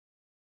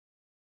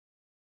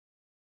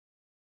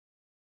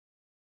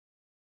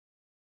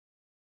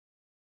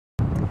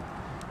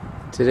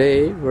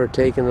Today we're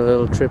taking a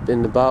little trip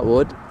into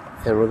Botwood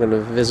and we're going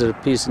to visit a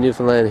piece of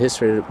Newfoundland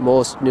history that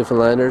most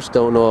Newfoundlanders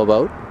don't know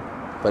about,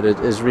 but it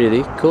is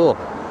really cool.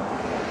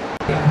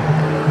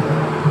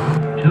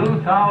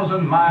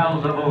 2,000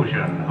 miles of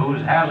ocean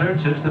whose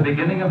hazards since the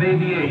beginning of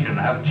aviation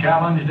have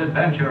challenged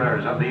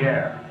adventurers of the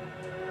air.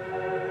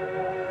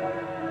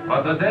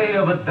 But the day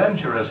of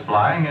adventurous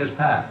flying is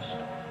past.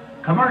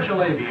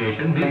 Commercial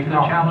aviation meets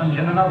the challenge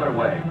in another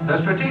way.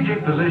 The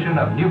strategic position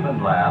of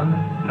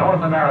Newfoundland,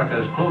 North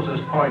America's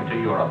closest point to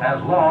Europe,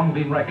 has long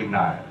been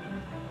recognized.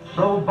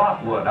 So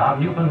Botwood on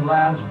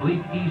Newfoundland's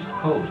bleak east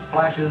coast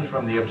flashes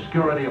from the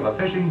obscurity of a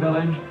fishing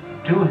village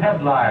to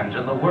headlines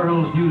in the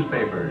world's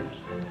newspapers.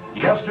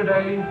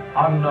 Yesterday,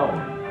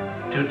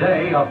 unknown.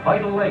 Today, a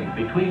vital link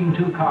between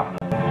two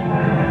continents.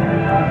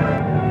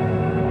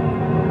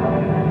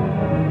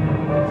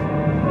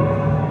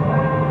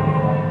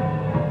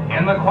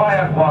 In the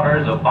quiet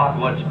waters of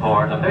Botwood's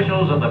port,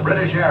 officials of the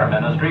British Air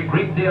Ministry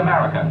greet the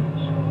Americans.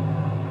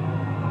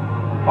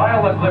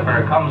 While the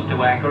clipper comes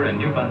to anchor in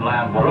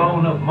Newfoundland,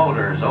 drone of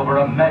motors over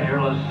a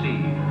measureless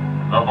sea.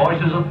 The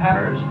voices of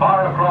paddlers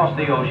far across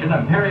the ocean.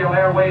 Imperial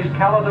Airways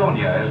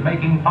Caledonia is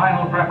making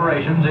final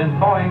preparations in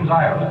Foynes,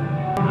 Ireland.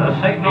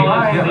 The signal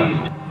is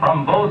given.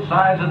 From both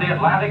sides of the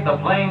Atlantic, the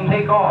plane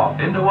take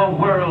off into a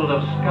world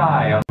of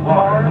sky and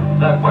water.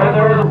 The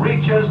weather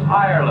reaches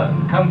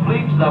Ireland,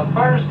 completes the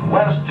first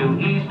west to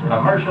east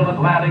commercial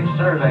Atlantic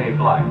survey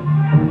flight.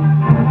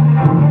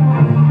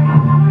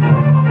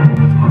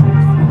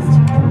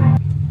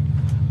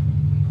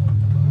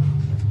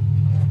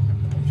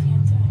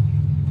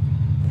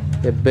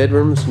 They have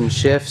bedrooms and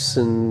chefs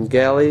and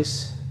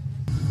galleys.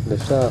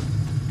 Lift off.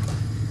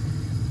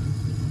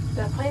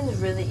 That plane is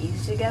really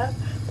easy to get up.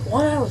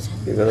 When I was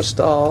in. You're gonna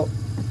stall.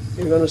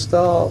 You're gonna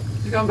stall.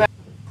 You're going back.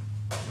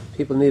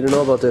 People need to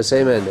know about this,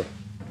 eh, Mandy?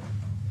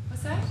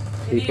 What's that?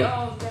 People.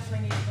 Oh,